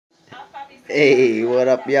Hey, what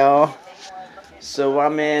up, y'all? So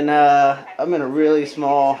I'm in a really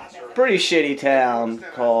small, pretty shitty town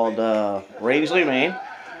called Rangeley, Maine,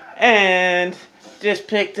 and just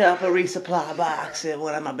picked up a resupply box that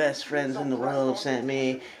one of my best friends in the world sent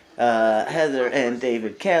me. Heather and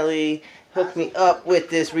David Kelly hooked me up with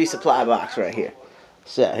this resupply box right here.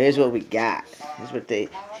 So here's what we got. Here's what they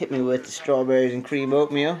hit me with: the strawberries and cream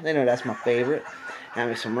oatmeal. They know that's my favorite. Got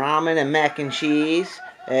me some ramen and mac and cheese.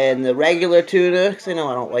 And the regular tuna, because I know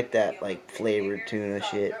I don't like that like flavored tuna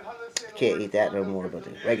shit. Can't eat that no more, but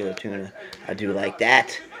the regular tuna, I do like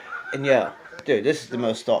that. And yo, dude, this is the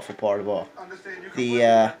most thoughtful part of all.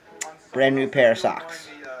 The brand new pair of socks.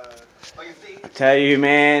 I tell you,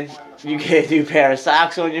 man, you get a new pair of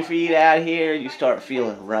socks on your feet out here, you start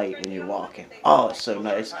feeling right when you're walking. Oh, it's so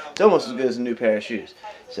nice. It's almost as good as a new pair of shoes.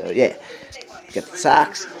 So yeah, get the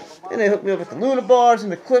socks. And they hooked me up with the Luna bars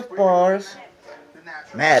and the Cliff bars.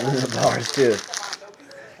 Mad Luna bars too.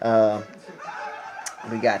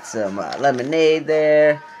 We got some lemonade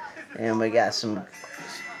there, and we got some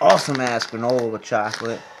awesome ass granola with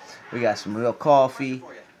chocolate. We got some real coffee.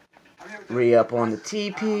 Re-up on the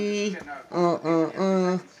TP.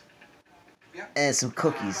 And some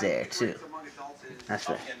cookies there too. That's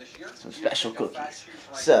right. Some special cookies.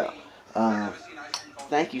 So,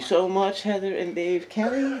 thank you so much, Heather and Dave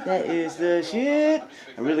Kelly. That is the shit.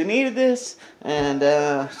 I really needed this. And,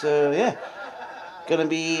 so, yeah. Gonna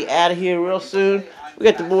be out of here real soon. We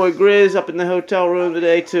got the boy Grizz up in the hotel room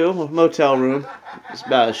today, too. Well, motel room. It's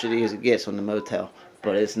about as shitty as it gets on the motel.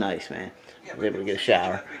 But it's nice, man. We're able to get a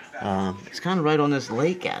shower. It's kind of right on this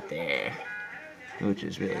lake out there, which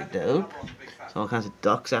is really dope. There's all kinds of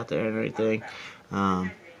ducks out there and everything.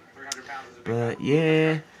 But,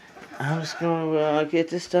 yeah. I'm just going to get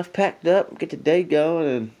this stuff packed up, get the day going,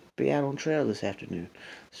 and be out on trail this afternoon.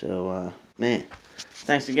 So, man,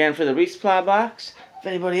 thanks again for the resupply box. If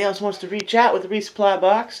anybody else wants to reach out with the resupply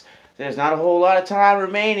box, there's not a whole lot of time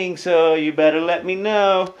remaining, so you better let me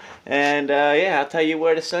know. And, yeah, I'll tell you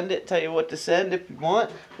where to send it, tell you what to send if you want,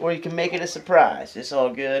 or you can make it a surprise. It's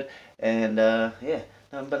all good. And, yeah,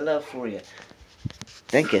 nothing but love for you.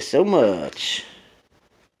 Thank you so much.